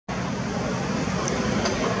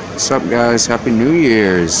What's up, guys? Happy New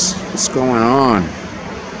Year's. What's going on?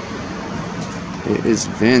 It is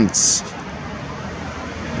Vince.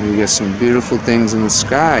 We got some beautiful things in the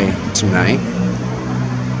sky tonight.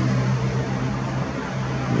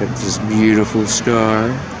 We got this beautiful star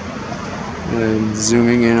I'm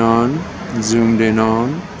zoomed in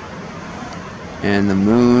on, and the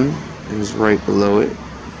moon is right below it.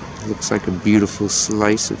 It looks like a beautiful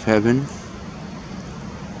slice of heaven.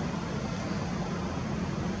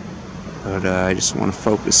 But I just want to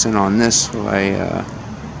focus in on this so I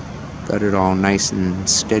got it all nice and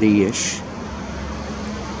steady-ish.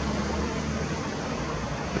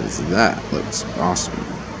 Because that looks awesome.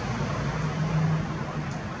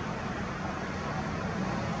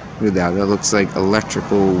 Look at that, that looks like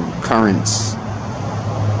electrical currents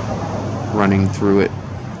running through it.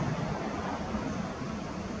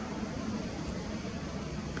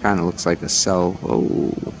 Kind of looks like a cell.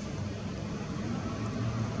 Oh.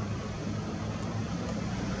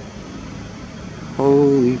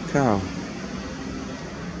 Holy cow.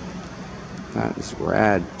 That is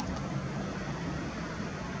rad.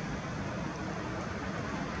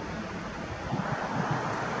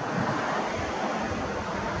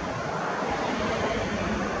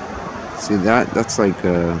 See that's like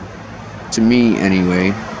to me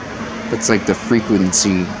anyway, that's like the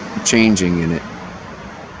frequency changing in it.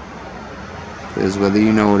 Because whether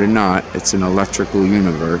you know it or not, it's an electrical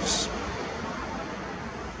universe.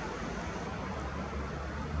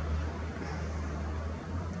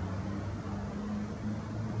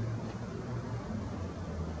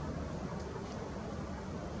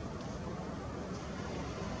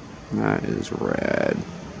 That is rad.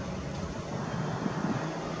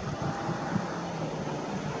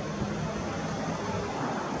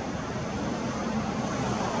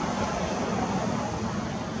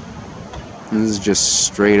 This is just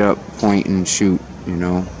straight up point and shoot, you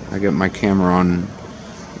know. I got my camera on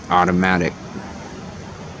automatic,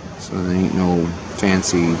 so there ain't no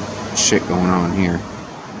fancy shit going on here.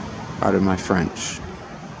 Pardon my French.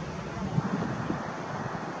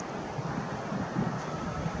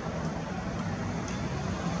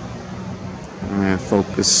 I'm gonna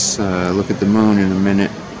focus, look at the moon in a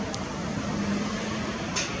minute.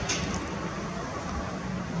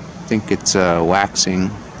 I think it's waxing,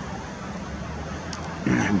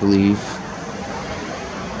 I believe.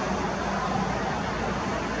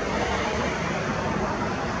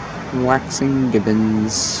 Waxing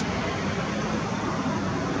gibbons.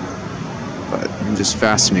 But I'm just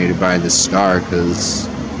fascinated by this star because,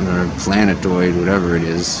 or planetoid, whatever it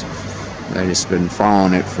is. I just been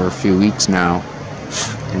following it for a few weeks now,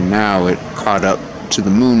 and now it caught up to the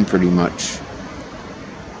moon pretty much.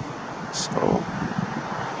 So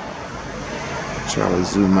try to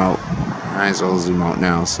zoom out. Might as well zoom out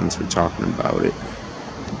now since we're talking about it.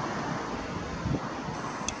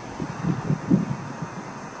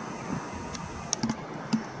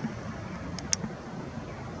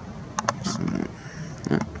 So,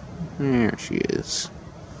 there she is.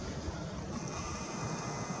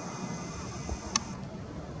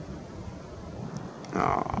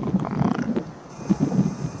 Oh, come on.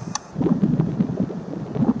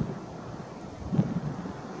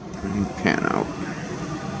 Pan out.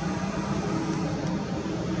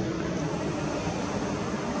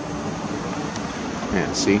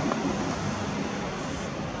 Yeah, see?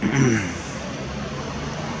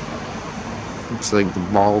 Looks like the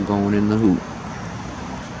ball going in the hoop.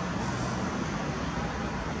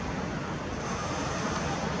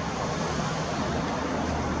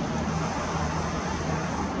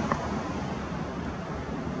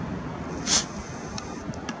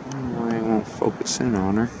 I won't focus in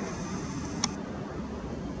on her.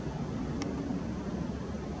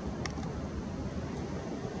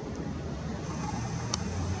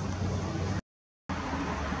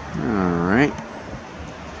 Alright.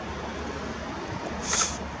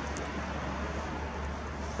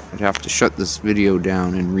 I'd have to shut this video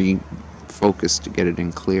down and refocus to get it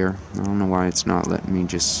in clear. I don't know why it's not letting me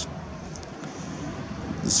just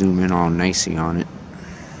zoom in all nicey on it.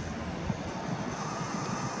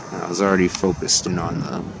 I was already focused in on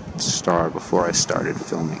the star before I started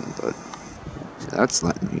filming, but that's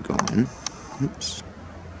letting me go in. Oops.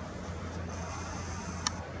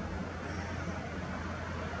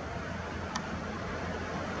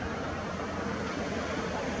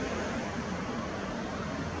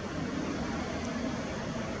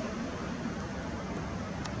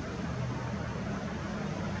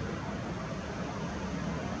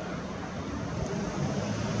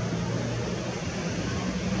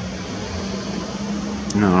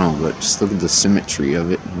 No, but just look at the symmetry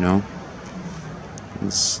of it, you know?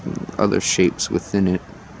 There's other shapes within it.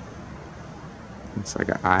 It's like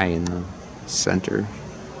an eye in the center.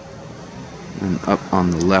 And up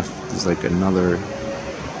on the left is like another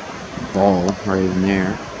ball right in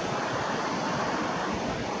there.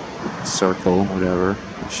 Circle, whatever.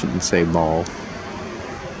 I shouldn't say ball.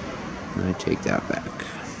 And I take that back.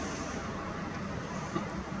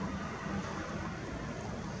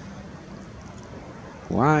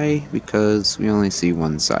 Why? Because we only see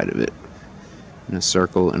one side of it. And a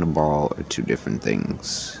circle and a ball are two different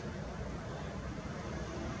things.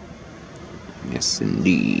 Yes,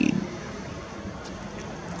 indeed.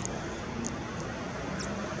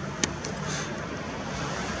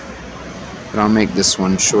 But I'll make this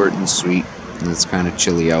one short and sweet, and it's kind of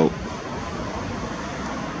chilly out.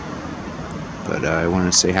 But I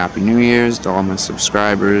want to say Happy New Year's to all my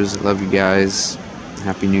subscribers. I love you guys.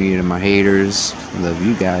 Happy New Year to my haters. I love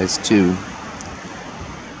you guys too.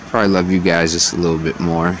 Probably love you guys just a little bit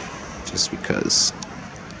more, just because.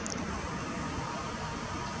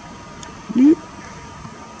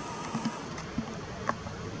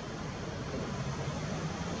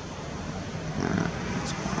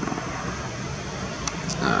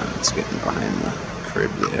 It's getting behind the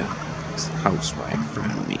crib there. It's the house right in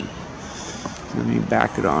front of me. Let me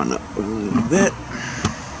back it on up a little bit.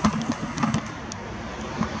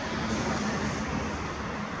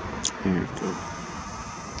 There we go.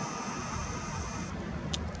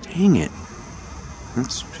 Dang it.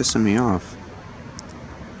 That's pissing me off.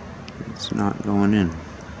 It's not going in.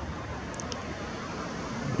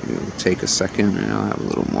 It'll take a second and I'll have a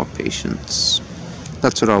little more patience.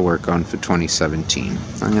 That's what I'll work on for 2017.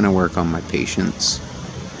 I'm going to work on my patience.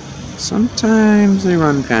 Sometimes they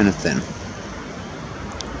run kind of thin.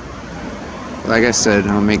 Like I said,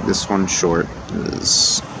 I'll make this one short,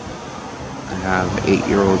 because I have an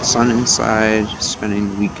 8-year-old son inside spending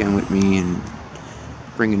the weekend with me and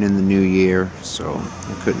bringing in the new year, so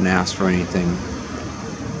I couldn't ask for anything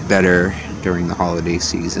better during the holiday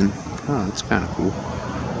season. Oh, that's kind of cool.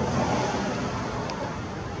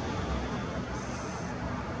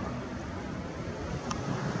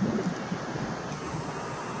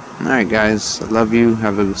 Alright guys, I love you.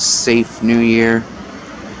 Have a safe new year.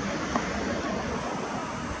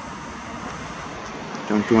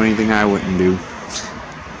 Don't do anything I wouldn't do.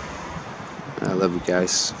 I love you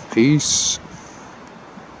guys. Peace.